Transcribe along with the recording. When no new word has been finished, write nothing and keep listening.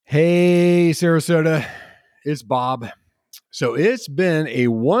Hey, Sarasota, it's Bob. So it's been a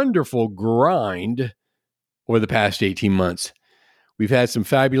wonderful grind over the past 18 months. We've had some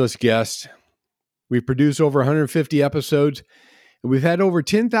fabulous guests. We've produced over 150 episodes, and we've had over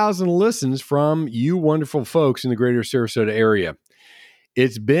 10,000 listens from you wonderful folks in the greater Sarasota area.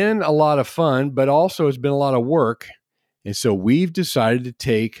 It's been a lot of fun, but also it's been a lot of work. And so we've decided to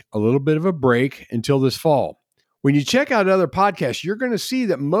take a little bit of a break until this fall. When you check out other podcasts, you're going to see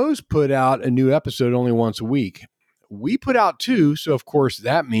that most put out a new episode only once a week. We put out two, so of course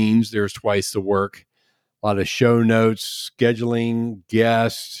that means there's twice the work. A lot of show notes, scheduling,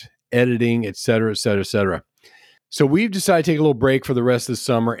 guests, editing, et cetera, et cetera, et cetera. So we've decided to take a little break for the rest of the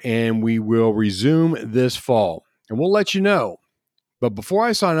summer, and we will resume this fall. And we'll let you know. But before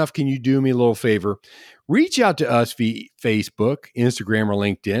I sign off, can you do me a little favor? Reach out to us via Facebook, Instagram, or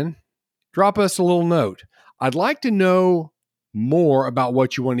LinkedIn. Drop us a little note. I'd like to know more about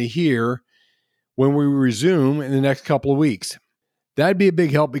what you want to hear when we resume in the next couple of weeks. That'd be a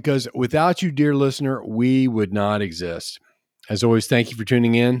big help because without you, dear listener, we would not exist. As always, thank you for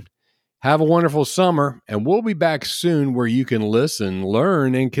tuning in. Have a wonderful summer, and we'll be back soon where you can listen,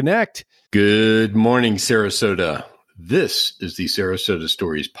 learn, and connect. Good morning, Sarasota. This is the Sarasota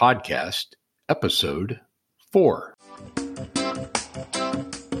Stories Podcast, Episode 4.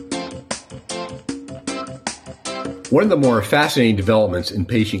 One of the more fascinating developments in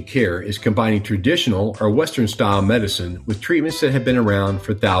patient care is combining traditional or Western-style medicine with treatments that have been around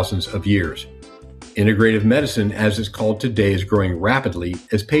for thousands of years. Integrative medicine, as it's called today, is growing rapidly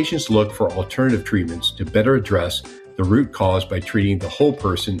as patients look for alternative treatments to better address the root cause by treating the whole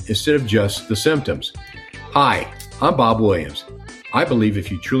person instead of just the symptoms. Hi, I'm Bob Williams. I believe if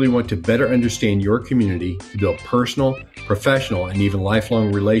you truly want to better understand your community, to build personal, professional, and even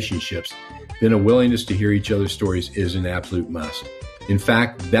lifelong relationships, then a willingness to hear each other's stories is an absolute must. In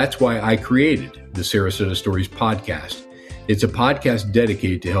fact, that's why I created the Sarasota Stories Podcast. It's a podcast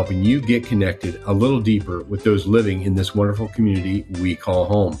dedicated to helping you get connected a little deeper with those living in this wonderful community we call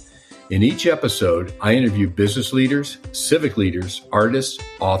home. In each episode, I interview business leaders, civic leaders, artists,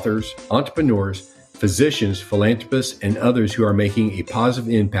 authors, entrepreneurs, physicians, philanthropists, and others who are making a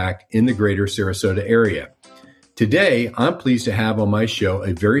positive impact in the greater Sarasota area. Today, I'm pleased to have on my show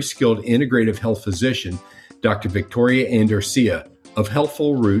a very skilled integrative health physician, Dr. Victoria Andarcia of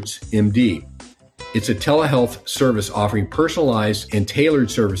Healthful Roots MD. It's a telehealth service offering personalized and tailored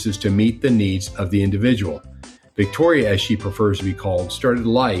services to meet the needs of the individual. Victoria, as she prefers to be called, started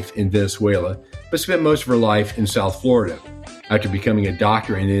life in Venezuela, but spent most of her life in South Florida. After becoming a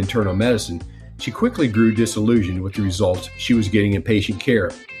doctor in internal medicine, she quickly grew disillusioned with the results she was getting in patient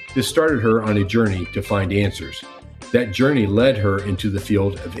care. This started her on a journey to find answers. That journey led her into the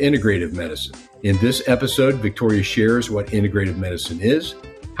field of integrative medicine. In this episode, Victoria shares what integrative medicine is,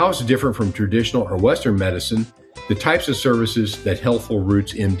 how it's different from traditional or Western medicine, the types of services that Healthful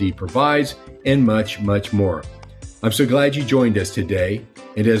Roots MD provides, and much, much more. I'm so glad you joined us today.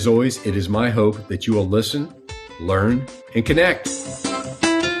 And as always, it is my hope that you will listen, learn, and connect.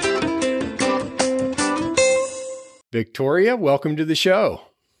 Victoria, welcome to the show.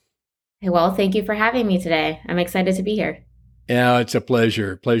 Well, thank you for having me today. I'm excited to be here. Yeah, it's a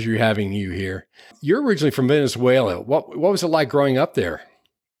pleasure. Pleasure having you here. You're originally from Venezuela. What was it like growing up there?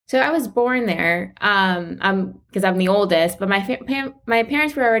 So I was born there because I'm the oldest, but my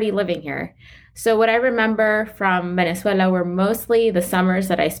parents were already living here. So what I remember from Venezuela were mostly the summers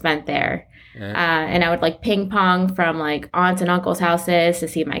that I spent there. And I would like ping pong from like aunts and uncles' houses to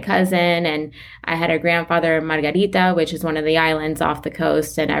see my cousin. And I had a grandfather in Margarita, which is one of the islands off the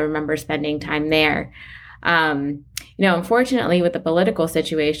coast. And I remember spending time there. Unfortunately, with the political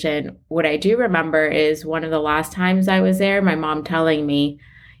situation, what I do remember is one of the last times I was there, my mom telling me,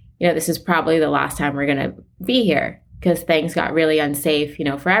 this is probably the last time we're going to be here because things got really unsafe,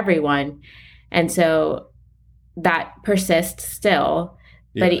 for everyone. And so that persists still.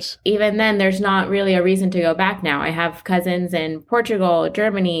 Yes. But even then, there's not really a reason to go back now. I have cousins in Portugal,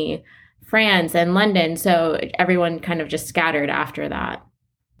 Germany, France, and London. So everyone kind of just scattered after that.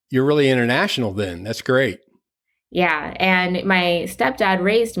 You're really international then. That's great. Yeah. And my stepdad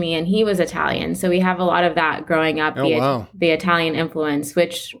raised me and he was Italian. So we have a lot of that growing up, the Italian influence,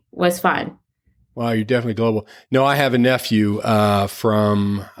 which was fun. Wow, you're definitely global. No, I have a nephew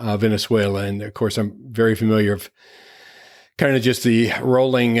from Venezuela. And of course, I'm very familiar with kind of just the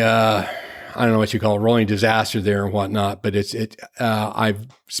rolling, I don't know what you call it, rolling disaster there and whatnot. But I've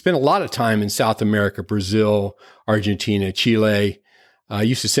spent a lot of time in South America, Brazil, Argentina, Chile, I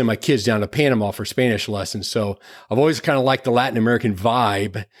used to send my kids down to Panama for Spanish lessons. So I've always kind of liked the Latin American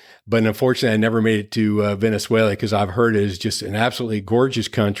vibe, but unfortunately I never made it to Venezuela because I've heard it is just an absolutely gorgeous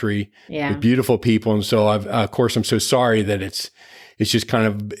country with beautiful people. And so of course, I'm so sorry that it's just kind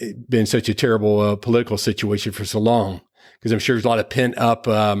of been such a terrible political situation for so long, because I'm sure there's a lot of pent up,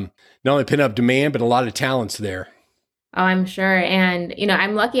 not only pent up demand, but a lot of talents there. Oh, I'm sure. And,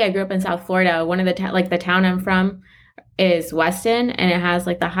 I'm lucky I grew up in South Florida. One of the the town I'm from is Weston, and it has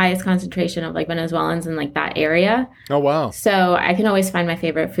like the highest concentration of like Venezuelans in like that area. Oh, wow. So I can always find my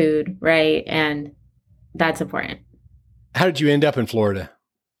favorite food, right? And that's important. How did you end up in Florida?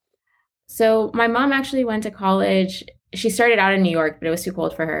 So my mom actually went to college. She started out in New York, but it was too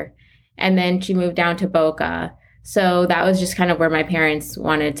cold for her. And then she moved down to Boca. So that was just kind of where my parents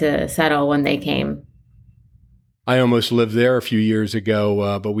wanted to settle when they came. I almost lived there a few years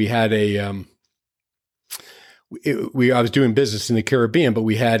ago, but we had I was doing business in the Caribbean, but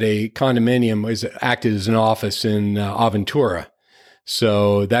we had a condominium acted as an office in Aventura.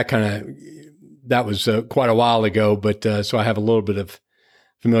 So that was quite a while ago, but so I have a little bit of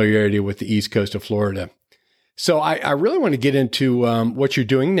familiarity with the East Coast of Florida. So I really want to get into what you're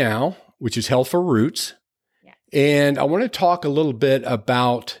doing now, which is Healthful Roots. Yeah. And I want to talk a little bit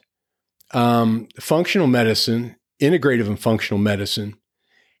about functional medicine, integrative and functional medicine,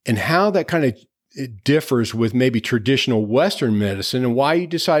 and how that kind of it differs with maybe traditional Western medicine, and why you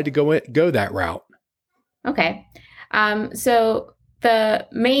decided to go that route. Okay. So the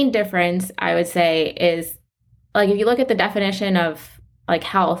main difference, I would say, is like if you look at the definition of like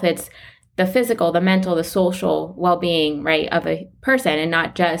health, it's the physical, the mental, the social well-being, right, of a person, and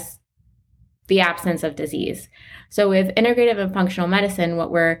not just the absence of disease. So with integrative and functional medicine, what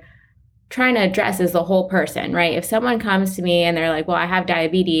we're trying to address is the whole person, right? If someone comes to me and they're like, well, I have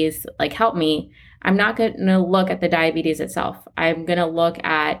diabetes, like help me, I'm not going to look at the diabetes itself. I'm going to look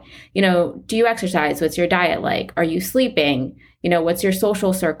at, do you exercise? What's your diet like? Are you sleeping? What's your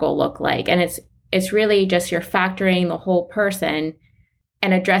social circle look like? And it's really just you're factoring the whole person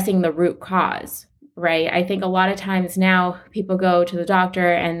and addressing the root cause, right? I think a lot of times now people go to the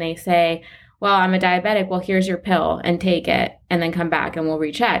doctor and they say, well, I'm a diabetic. Well, here's your pill and take it and then come back and we'll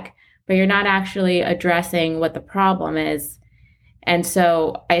recheck. But you're not actually addressing what the problem is. And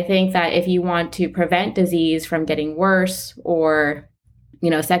so I think that if you want to prevent disease from getting worse or,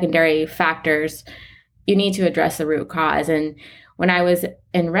 secondary factors, you need to address the root cause. And when I was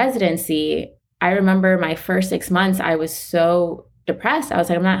in residency, I remember my first 6 months, I was so depressed. I was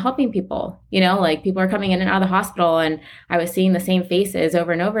like, I'm not helping people, like people are coming in and out of the hospital and I was seeing the same faces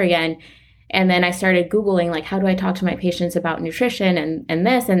over and over again. And then I started Googling, like, how do I talk to my patients about nutrition and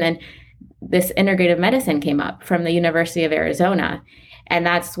this? And then this integrative medicine came up from the University of Arizona. And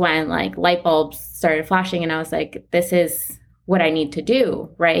that's when like light bulbs started flashing. And I was like, this is what I need to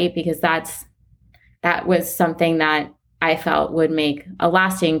do, right? Because that was something that I felt would make a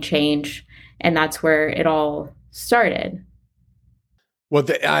lasting change. And that's where it all started. Well,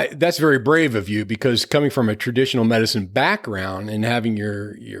 that's very brave of you, because coming from a traditional medicine background and having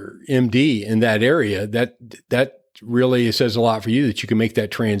your MD in that area, that really says a lot for you that you can make that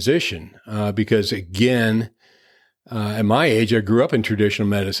transition. Because again, at my age, I grew up in traditional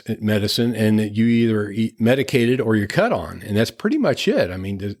medicine, and you either eat medicated or you're cut on, and that's pretty much it. I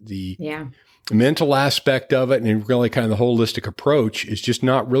mean, the mental aspect of it, and really kind of the holistic approach, is just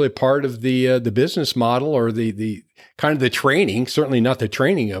not really part of the business model or the kind of the training. Certainly not the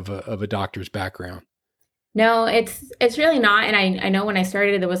training of a doctor's background. No, it's really not. And I know when I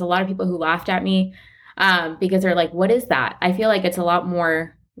started, there was a lot of people who laughed at me because they're like, "What is that?" I feel like it's a lot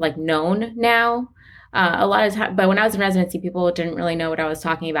more like known now. A lot of time, but when I was in residency, people didn't really know what I was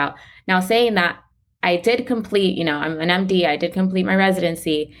talking about. Now, saying that, I did complete, I'm an MD, I did complete my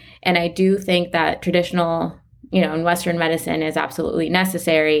residency, and I do think that traditional, in Western medicine is absolutely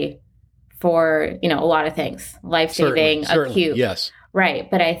necessary for, a lot of things, life-saving, acute. Yes.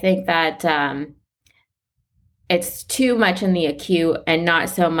 Right. But I think that it's too much in the acute and not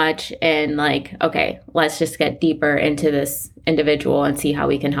so much in like, okay, let's just get deeper into this individual and see how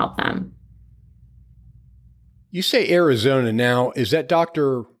we can help them. You say Arizona now. Is that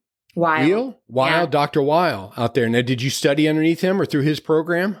Dr. Weil? Yeah. Dr. Weil out there. Now, did you study underneath him or through his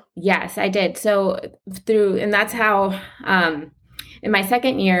program? Yes, I did. So and that's how, in my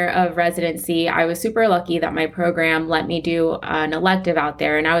second year of residency, I was super lucky that my program let me do an elective out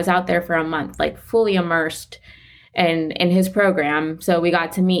there. And I was out there for a month, like fully immersed in his program. So we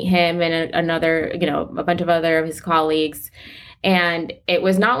got to meet him and another, a bunch of other of his colleagues. And it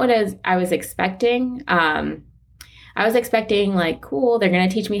was not what I was expecting. I was expecting like, cool, they're going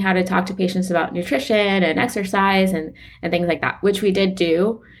to teach me how to talk to patients about nutrition and exercise and things like that, which we did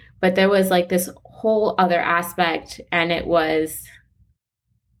do. But there was like this whole other aspect, and it was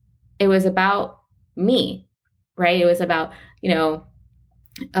about me, right? It was about,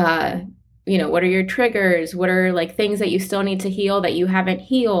 what are your triggers? What are like things that you still need to heal that you haven't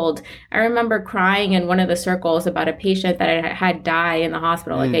healed? I remember crying in one of the circles about a patient that I had die in the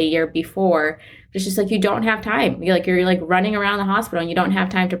hospital like a year before. It's just like, you don't have time. You're like running around the hospital and you don't have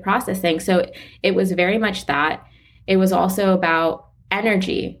time to process things. So it was very much that. It was also about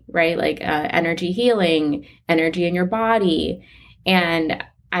energy, right? Like energy healing, energy in your body. And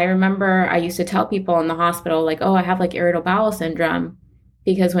I remember I used to tell people in the hospital, like, oh, I have like irritable bowel syndrome,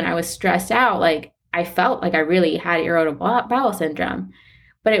 because when I was stressed out, like I felt like I really had irritable bowel syndrome.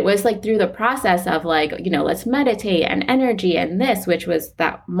 But it was like through the process of like, let's meditate and energy and this, which was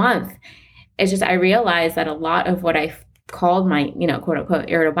that month. It's just, I realized that a lot of what I called my, quote unquote,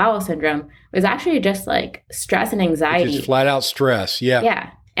 irritable bowel syndrome was actually just like stress and anxiety. Just flat out stress. Yeah. Yeah.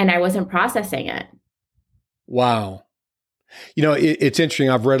 And I wasn't processing it. Wow. It's interesting.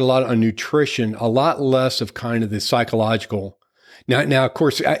 I've read a lot on nutrition, a lot less of kind of the psychological. Now, of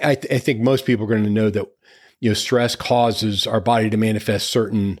course, I think most people are going to know that, stress causes our body to manifest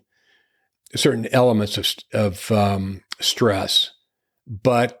certain elements of stress,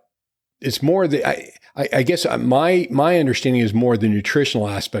 but it's more I guess my understanding is more the nutritional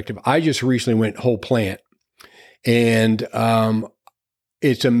aspect of it. I just recently went whole plant, and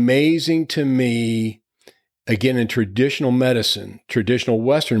it's amazing to me, again, in traditional medicine, traditional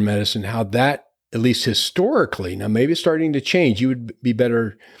Western medicine, how that, at least historically, now maybe it's starting to change. You would be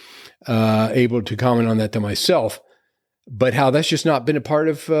better able to comment on that than myself, but how that's just not been a part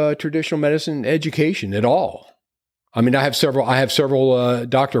of traditional medicine education at all. I mean, I have several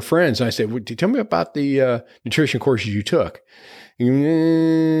doctor friends, and I say, well, tell me about the nutrition courses you took. Not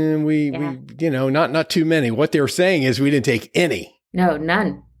too many. What they were saying is we didn't take any. No,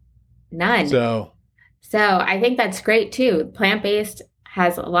 none. So I think that's great too. Plant-based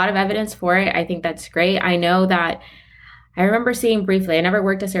has a lot of evidence for it. I think that's great. I know that I remember seeing briefly, I never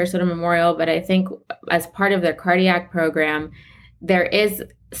worked at Sarasota Memorial, but I think as part of their cardiac program, there is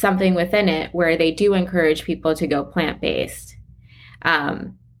something within it where they do encourage people to go plant-based.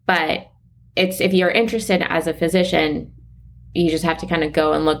 But if you're interested as a physician, you just have to kind of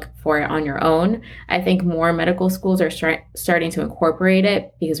go and look for it on your own. I think more medical schools are starting to incorporate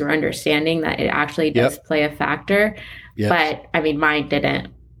it because we're understanding that it actually does play a factor. Yes. But I mean, mine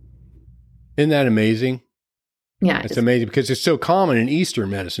didn't. Isn't that amazing? Yeah. It's amazing because it's so common in Eastern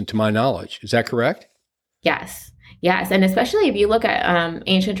medicine, to my knowledge. Is that correct? Yes. And especially if you look at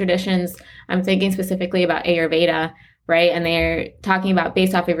ancient traditions, I'm thinking specifically about Ayurveda, right? And they're talking about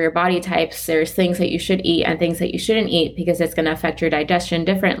based off of your body types, there's things that you should eat and things that you shouldn't eat because it's going to affect your digestion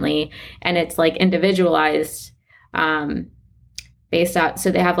differently. And it's like individualized based out. So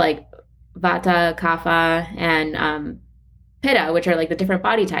they have like Vata, Kapha, and Pitta, which are like the different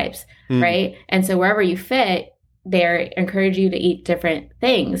body types, right? And so wherever you fit, they encourage you to eat different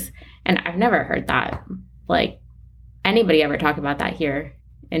things. And I've never heard that, like anybody ever talk about that here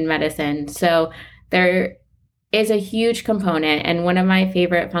in medicine. So there is a huge component. And one of my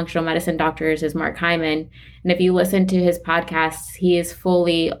favorite functional medicine doctors is Mark Hyman. And if you listen to his podcasts, he is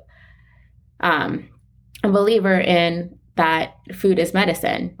fully a believer in that food is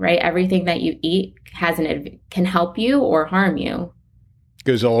medicine, right? Everything that you eat can help you or harm you.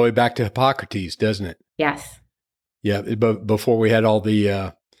 Goes all the way back to Hippocrates, doesn't it? Yes. Yeah, but before we had all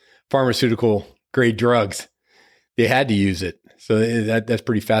the pharmaceutical grade drugs, they had to use it. So that's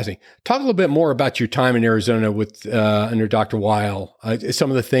pretty fascinating. Talk a little bit more about your time in Arizona with under Dr. Weil.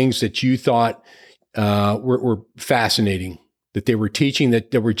 Some of the things that you thought were fascinating, that they were teaching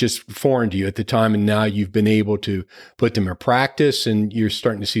that were just foreign to you at the time, and now you've been able to put them in practice, and you're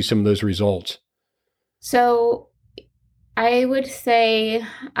starting to see some of those results. So I would say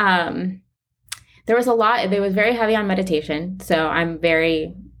there was a lot. It was very heavy on meditation. So I'm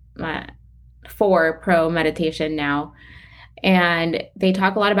very pro meditation now. And they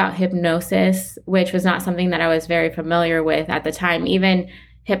talk a lot about hypnosis, which was not something that I was very familiar with at the time. Even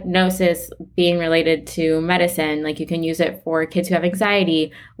hypnosis being related to medicine, like you can use it for kids who have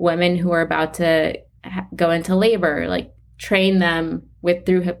anxiety, women who are about to go into labor, like train them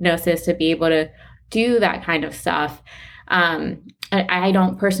through hypnosis to be able to do that kind of stuff. I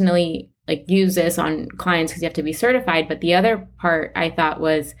don't personally like use this on clients because you have to be certified. But the other part I thought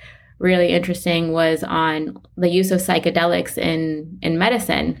was really interesting was on the use of psychedelics in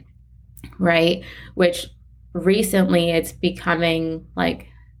medicine, right? Which recently it's becoming like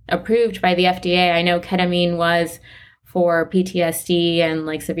approved by the FDA. I know ketamine was for PTSD and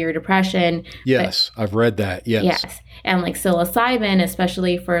like severe depression. Yes, I've read that. Yes. And like psilocybin,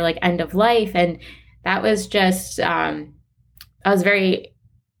 especially for like end of life. And that was just, I was very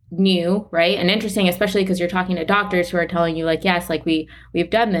new, right? And interesting, especially because you're talking to doctors who are telling you like, yes, like we've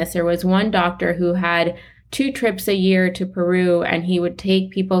done this. There was one doctor who had 2 trips a year to Peru, and he would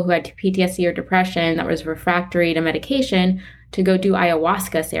take people who had PTSD or depression that was refractory to medication to go do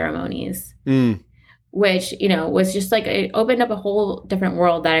ayahuasca ceremonies, which, you know, was just like, it opened up a whole different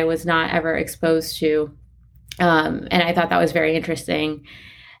world that I was not ever exposed to. And I thought that was very interesting.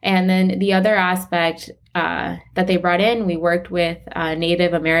 And then the other aspect that they brought in, we worked with a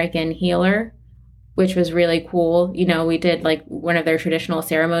Native American healer, which was really cool. You know, we did like one of their traditional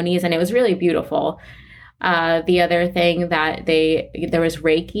ceremonies, and it was really beautiful. The other thing that there was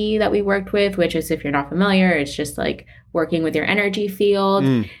Reiki that we worked with, which is, if you're not familiar, it's just like working with your energy field.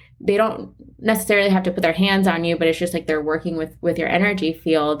 They don't necessarily have to put their hands on you, but it's just like they're working with your energy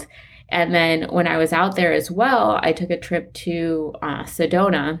field. And then when I was out there as well, I took a trip to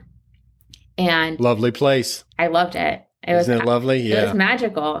Sedona, and lovely place. I loved it. Isn't it lovely? Yeah. It was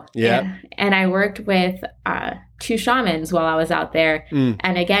magical. Yeah. And I worked with 2 shamans while I was out there.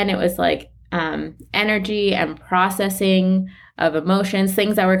 And again, it was like energy and processing of emotions,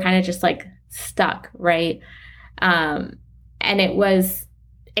 things that were kind of just like stuck, right? And it was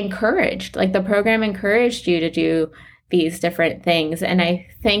encouraged. Like the program encouraged you to do these different things. And I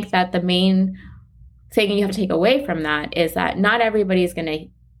think that the main thing you have to take away from that is that not everybody's going to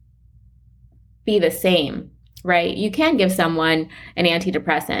be the same, right? You can give someone an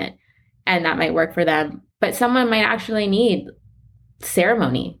antidepressant and that might work for them, but someone might actually need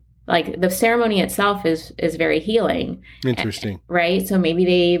ceremony. Like the ceremony itself is very healing. Interesting. Right? So maybe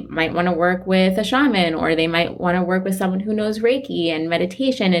they might want to work with a shaman, or they might want to work with someone who knows Reiki and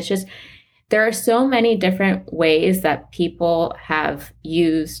meditation. It's just, there are so many different ways that people have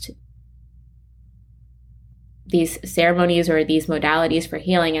used these ceremonies or these modalities for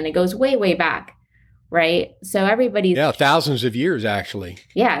healing, and it goes way, way back, right? So everybody's... Yeah, thousands of years, actually.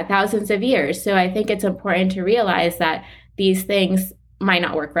 Yeah, thousands of years. So I think it's important to realize that these things might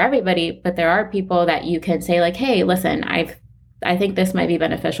not work for everybody, but there are people that you can say like, hey, listen, I think this might be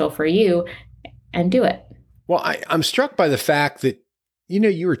beneficial for you, and do it. Well, I'm struck by the fact that, you know,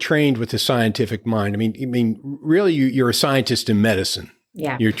 you were trained with the scientific mind. I mean, really, you're a scientist in medicine.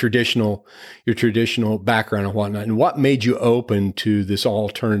 Yeah. Your traditional background and whatnot. And what made you open to this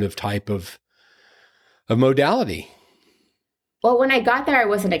alternative type of modality? Well, when I got there, I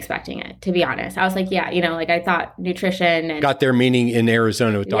wasn't expecting it, to be honest. I was like, yeah, you know, like I thought nutrition and... Got there meaning in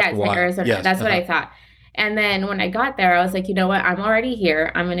Arizona with Dr. Watt. Yeah, in Arizona. Yes, that's what I thought. And then when I got there, I was like, you know what? I'm already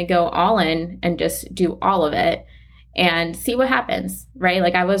here. I'm going to go all in and just do all of it and see what happens, right?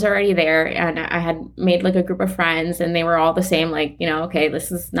 Like I was already there, and I had made like a group of friends, and they were all the same, like, you know, okay,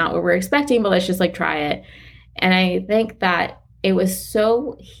 this is not what we're expecting, but let's just like try it. And I think that it was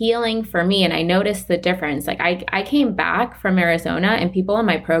so healing for me, and I noticed the difference. Like I came back from Arizona, and people in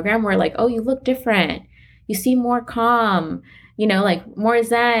my program were like, oh, you look different. You seem more calm, you know, like more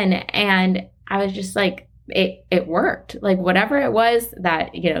zen. And I was just like, it worked. Like whatever it was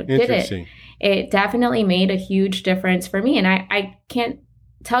that, you know, did it definitely made a huge difference for me. And I can't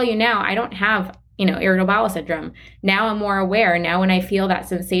tell you now, I don't have, you know, irritable bowel syndrome. Now I'm more aware. Now when I feel that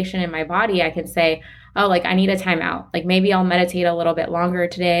sensation in my body, I can say, oh, like I need a timeout. Like maybe I'll meditate a little bit longer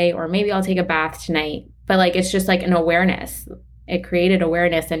today, or maybe I'll take a bath tonight. But like, it's just like an awareness. It created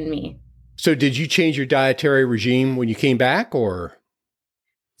awareness in me. So did you change your dietary regime when you came back, or?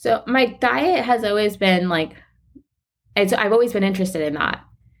 So my diet has always been like, I've always been interested in that.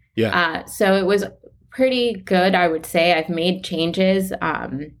 Yeah. So it was pretty good, I would say. I've made changes.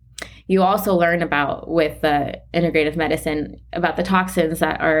 You also learn about, with the integrative medicine, about the toxins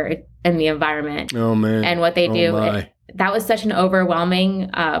that are in the environment. Oh, man. And what they do. That was such an overwhelming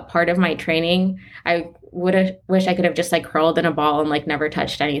part of my training. I wish I could have just like curled in a ball and like never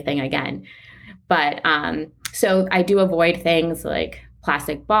touched anything again. But so I do avoid things like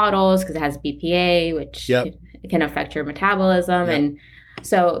plastic bottles because it has BPA, which can affect your metabolism. Yep. And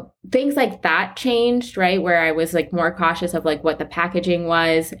so things like that changed, right? Where I was like more cautious of like what the packaging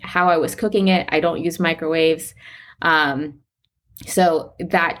was, how I was cooking it. I don't use microwaves. So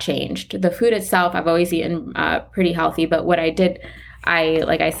that changed. The food itself, I've always eaten pretty healthy, but what I did,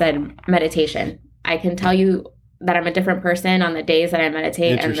 like I said, meditation. I can tell you that I'm a different person on the days that I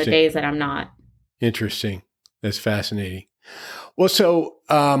meditate and the days that I'm not. Interesting. That's fascinating. Well, so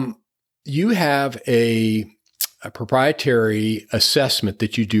you have a proprietary assessment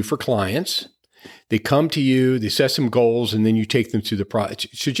that you do for clients. They come to you, they set some goals, and then you take them through the process.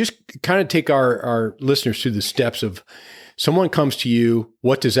 So just kind of take our listeners through the steps of someone comes to you,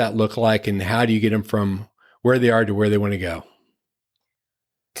 what does that look like, and how do you get them from where they are to where they want to go?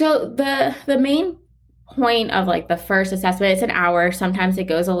 So the main point of like the first assessment, it's an hour. Sometimes it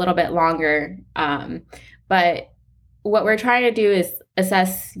goes a little bit longer. But what we're trying to do is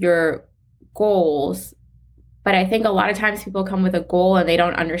assess your goals. But I think a lot of times people come with a goal and they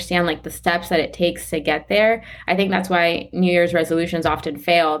don't understand like the steps that it takes to get there. I think that's why New Year's resolutions often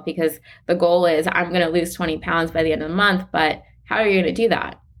fail, because the goal is I'm going to lose 20 pounds by the end of the month, but how are you going to do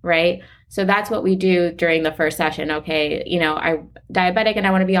that? Right? So that's what we do during the first session. Okay, I'm diabetic and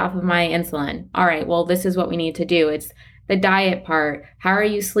I want to be off of my insulin. All right, well, this is what we need to do. It's the diet part. How are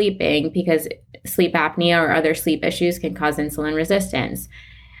you sleeping? Because sleep apnea or other sleep issues can cause insulin resistance.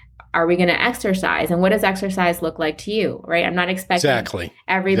 Are we going to exercise? And what does exercise look like to you, right? I'm not expecting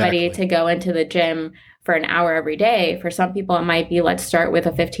everybody to go into the gym for an hour every day. For some people, it might be, let's start with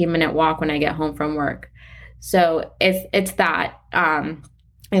a 15-minute walk when I get home from work. So it's that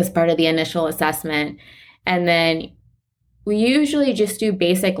as part of the initial assessment. And then we usually just do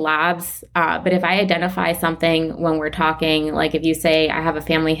basic labs. But if I identify something when we're talking, like if you say, I have a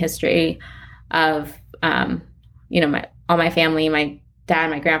family history of, all my family, my dad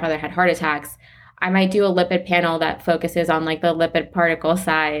and my grandfather had heart attacks, I might do a lipid panel that focuses on like the lipid particle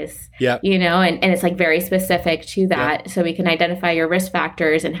size, and it's like very specific to that. So we can identify your risk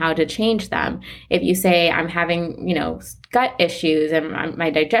factors and how to change them. If you say I'm having, gut issues and my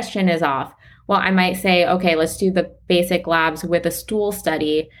digestion is off, well, I might say, okay, let's do the basic labs with a stool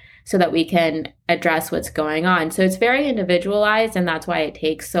study so that we can address what's going on. So it's very individualized, and that's why it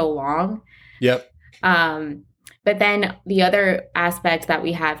takes so long. Yep. But then the other aspect that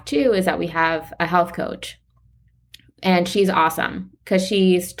we have too is that we have a health coach, and she's awesome because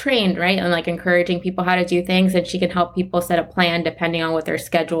she's trained, right? And like encouraging people how to do things, and she can help people set a plan depending on what their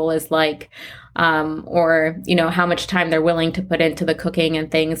schedule is like, or, how much time they're willing to put into the cooking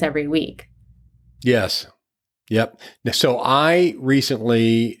and things every week. Yes. Yep. So I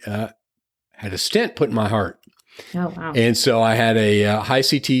recently had a stent put in my heart. Oh, wow. And so I had a high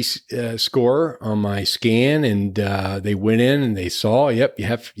CT score on my scan, and they went in and they saw, yep,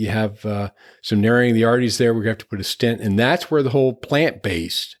 you have some narrowing of the arteries there. We're going to have to put a stent. And that's where the whole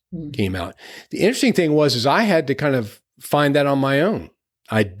plant-based came out. The interesting thing is I had to kind of find that on my own.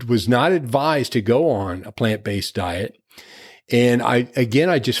 I was not advised to go on a plant-based diet. And I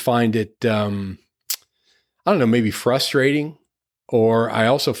just find it, I don't know, maybe frustrating, or I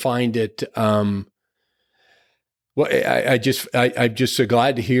also find it, well, I'm just so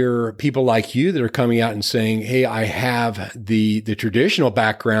glad to hear people like you that are coming out and saying, hey, I have the traditional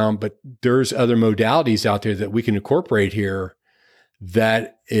background, but there's other modalities out there that we can incorporate here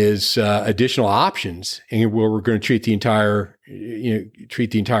that is additional options, and where we're going to treat the entire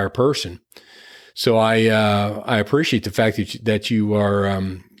person. So I appreciate the fact that you are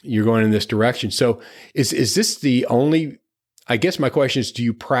you're going in this direction. So is this the only, I guess my question is, do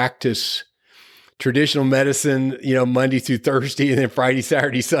you practice traditional medicine, Monday through Thursday, and then Friday,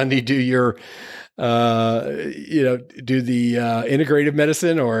 Saturday, Sunday, do your, do the integrative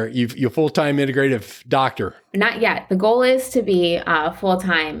medicine, or you're full-time integrative doctor? Not yet. The goal is to be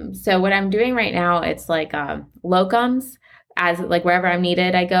full-time. So what I'm doing right now, it's like locums, as like wherever I'm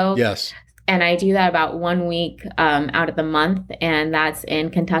needed, I go. Yes. And I do that about 1 week out of the month, and that's in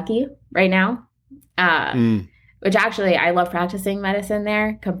Kentucky right now. Which actually, I love practicing medicine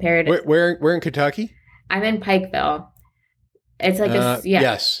there compared to... Where in Kentucky? I'm in Pikeville. It's like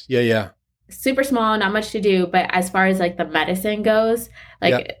Yes. Yeah. Super small, not much to do. But as far as like the medicine goes,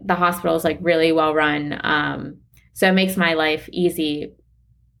 like the hospital is like really well run. So it makes my life easy.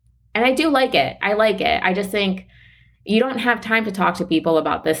 And I do like it. I like it. I just think you don't have time to talk to people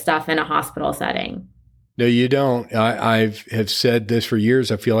about this stuff in a hospital setting. No, you don't. I have said this for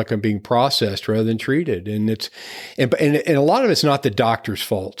years. I feel like I'm being processed rather than treated, and a lot of it's not the doctor's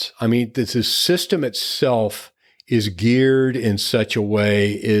fault. I mean, the system itself is geared in such a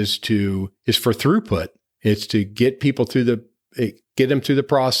way is for throughput. It's to get people get them through the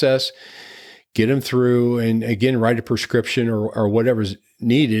process, get them through, and again, write a prescription or whatever's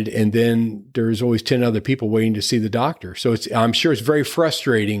needed. And then there's always 10 other people waiting to see the doctor. So I'm sure it's very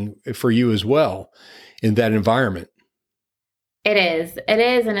frustrating for you as well in that environment. It is.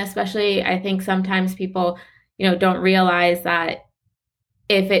 And especially, I think sometimes people, don't realize that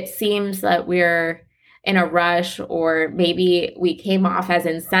if it seems that we're in a rush, or maybe we came off as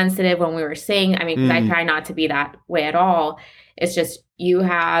insensitive when we were saying, I try not to be that way at all. It's just, you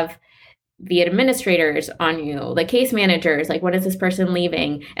have the administrators on you, the case managers, like when is this person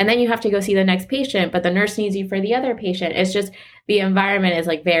leaving? And then you have to go see the next patient, but the nurse needs you for the other patient. It's just the environment is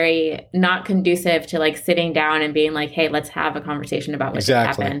like very not conducive to like sitting down and being like, hey, let's have a conversation about what just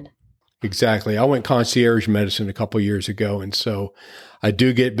happened. Exactly. I went concierge medicine a couple of years ago, and so I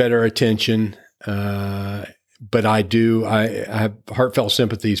do get better attention. But I have heartfelt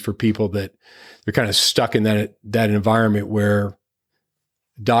sympathies for people that they're kind of stuck in that environment where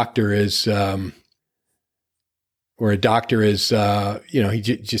a doctor is, he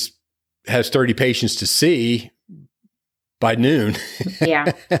just has 30 patients to see by noon.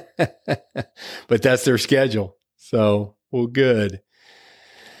 Yeah. But that's their schedule. So, well, good.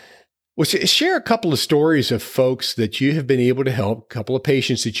 Well, share a couple of stories of folks that you have been able to help, a couple of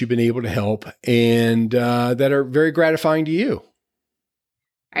patients that you've been able to help, and that are very gratifying to you.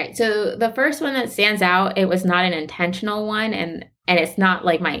 All right. So the first one that stands out, it was not an intentional one, and it's not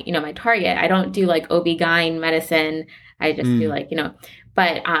like my target. I don't do like OB-GYN medicine. I just do like,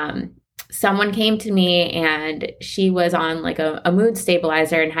 but someone came to me and she was on like a mood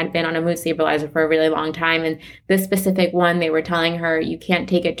stabilizer and had been on a mood stabilizer for a really long time. And this specific one, they were telling her, you can't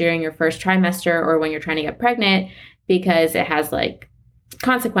take it during your first trimester or when you're trying to get pregnant because it has like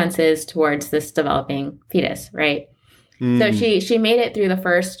consequences towards this developing fetus, right? So she made it through the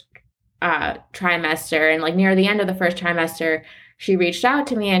first trimester, and like near the end of the first trimester, she reached out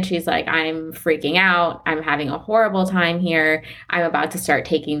to me and she's like, I'm freaking out. I'm having a horrible time here. I'm about to start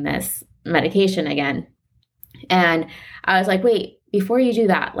taking this medication again. And I was like, wait, before you do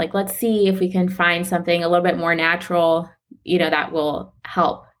that, like, let's see if we can find something a little bit more natural, that will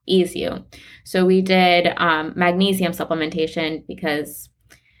help ease you. So we did magnesium supplementation because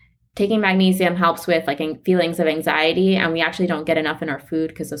taking magnesium helps with like feelings of anxiety, and we actually don't get enough in our food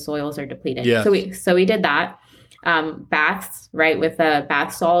because the soils are depleted. Yeah. So we did that. Baths, right, with the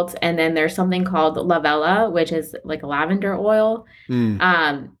bath salts. And then there's something called lavella, which is like a lavender oil.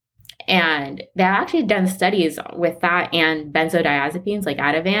 And they've actually done studies with that and benzodiazepines like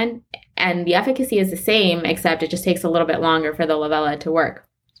Ativan. And the efficacy is the same, except it just takes a little bit longer for the lavella to work.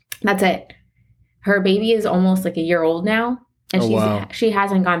 That's it. Her baby is almost like a year old now. And she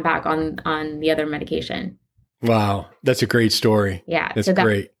hasn't gone back on the other medication. Wow. That's a great story. Yeah. That's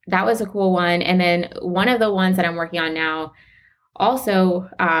great. That was a cool one. And then one of the ones that I'm working on now also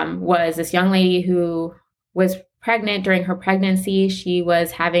was this young lady who was pregnant. During her pregnancy, she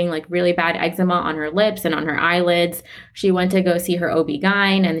was having like really bad eczema on her lips and on her eyelids. She went to go see her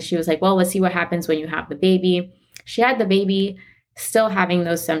OB-GYN, and she was like, well, let's see what happens when you have the baby. She had the baby still having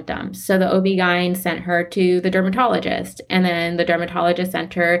those symptoms. So the OB-GYN sent her to the dermatologist, and then the dermatologist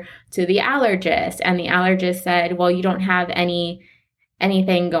sent her to the allergist, and the allergist said, well, you don't have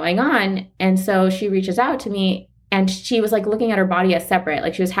anything going on. And so she reaches out to me, and she was like looking at her body as separate.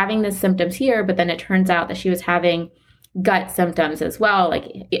 Like she was having the symptoms here, but then it turns out that she was having gut symptoms as well, like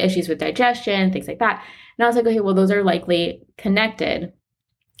issues with digestion, things like that. And I was like, okay, well, those are likely connected.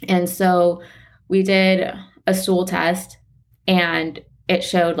 And so we did a stool test, and it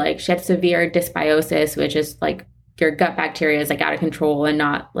showed like she had severe dysbiosis, which is like your gut bacteria is like out of control and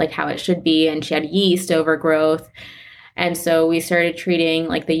not like how it should be. And she had yeast overgrowth. And so we started treating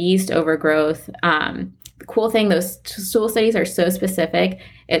like the yeast overgrowth. The cool thing, those stool studies are so specific.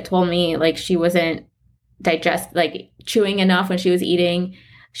 It told me like she wasn't chewing enough when she was eating.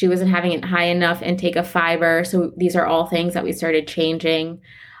 She wasn't having a high enough intake of fiber. So these are all things that we started changing.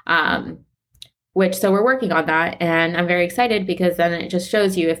 So we're working on that, and I'm very excited because then it just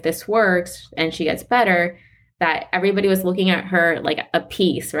shows you if this works and she gets better, that everybody was looking at her like a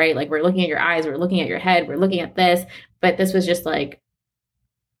piece, right? Like we're looking at your eyes, we're looking at your head, we're looking at this, but this was just like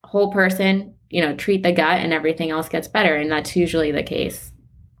whole person, treat the gut and everything else gets better. And that's usually the case.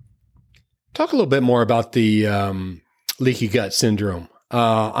 Talk a little bit more about the leaky gut syndrome.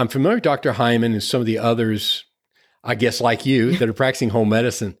 I'm familiar with Dr. Hyman and some of the others, I guess, like you, that are practicing home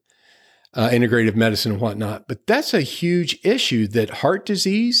medicine. Integrative medicine and whatnot. But that's a huge issue, that heart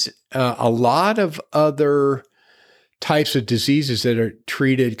disease, a lot of other types of diseases that are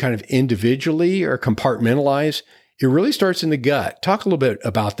treated kind of individually or compartmentalized, it really starts in the gut. Talk a little bit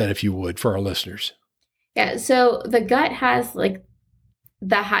about that, if you would, for our listeners. Yeah. So the gut has like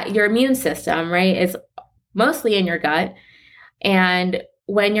your immune system, right, is mostly in your gut. And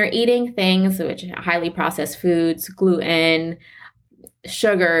when you're eating things, which are highly processed foods, gluten,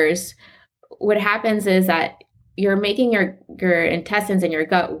 sugars, what happens is that you're making your intestines and your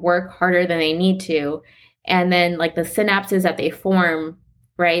gut work harder than they need to. And then like the synapses that they form,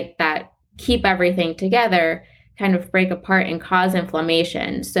 right, that keep everything together kind of break apart and cause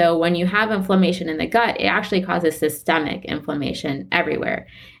inflammation. So when you have inflammation in the gut, it actually causes systemic inflammation everywhere.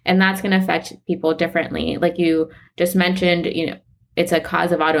 And that's going to affect people differently. Like you just mentioned, it's a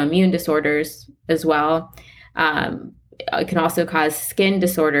cause of autoimmune disorders as well. It can also cause skin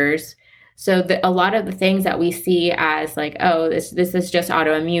disorders. So a lot of the things that we see as like, oh, this is just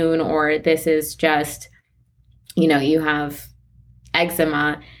autoimmune, or this is just, you have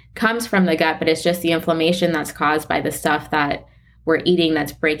eczema, comes from the gut, but it's just the inflammation that's caused by the stuff that we're eating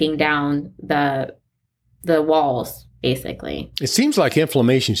that's breaking down the walls, basically. It seems like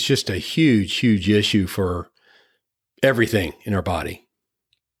inflammation is just a huge, huge issue for everything in our body.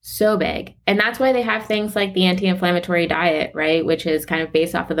 So big. And that's why they have things like the anti-inflammatory diet, right? Which is kind of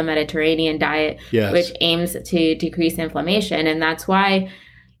based off of the Mediterranean diet, yes, which aims to decrease inflammation. And that's why,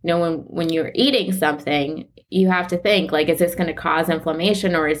 when you're eating something, you have to think like, is this going to cause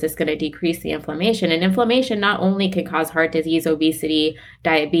inflammation, or is this going to decrease the inflammation? And inflammation not only can cause heart disease, obesity,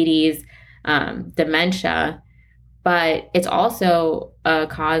 diabetes, dementia, but it's also a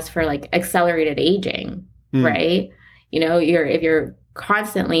cause for like accelerated aging, right? If you're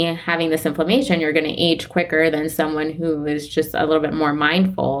constantly having this inflammation, you're going to age quicker than someone who is just a little bit more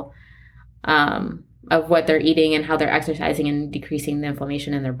mindful of what they're eating and how they're exercising and decreasing the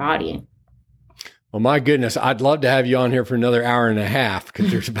inflammation in their body. Well, my goodness, I'd love to have you on here for another hour and a half,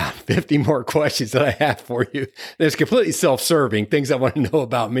 because there's about 50 more questions that I have for you. It's completely self-serving, things I want to know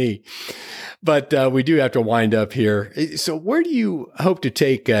about me. But we do have to wind up here. So where do you hope to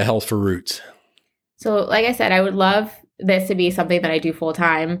take Healthful Roots? So like I said, I would love this to be something that I do full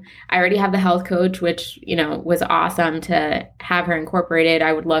time. I already have the health coach, which, was awesome to have her incorporated.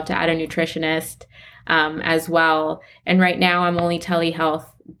 I would love to add a nutritionist as well. And right now I'm only telehealth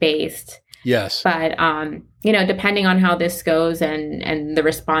based. Yes. But, depending on how this goes and the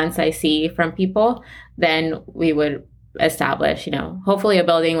response I see from people, then we would establish, hopefully a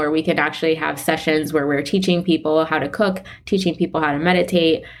building where we can actually have sessions where we're teaching people how to cook, teaching people how to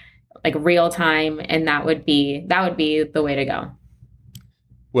meditate, like real time. And that would be the way to go.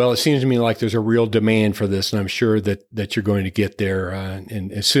 Well, it seems to me like there's a real demand for this, and I'm sure that you're going to get there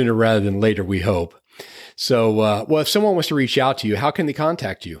and sooner rather than later, we hope. So, if someone wants to reach out to you, how can they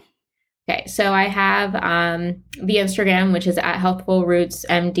contact you? Okay, so I have the Instagram, which is at Healthful Roots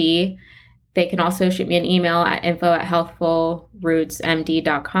MD. They can also shoot me an email at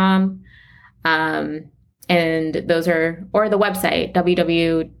info@healthfulrootsmd.com. And those are, or the website,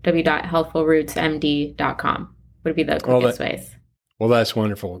 www.healthfulrootsmd.com would be the quickest ways. Well, that's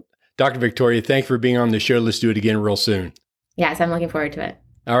wonderful. Dr. Victoria, thanks for being on the show. Let's do it again real soon. Yes, I'm looking forward to it.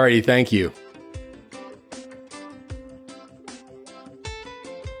 All righty. Thank you.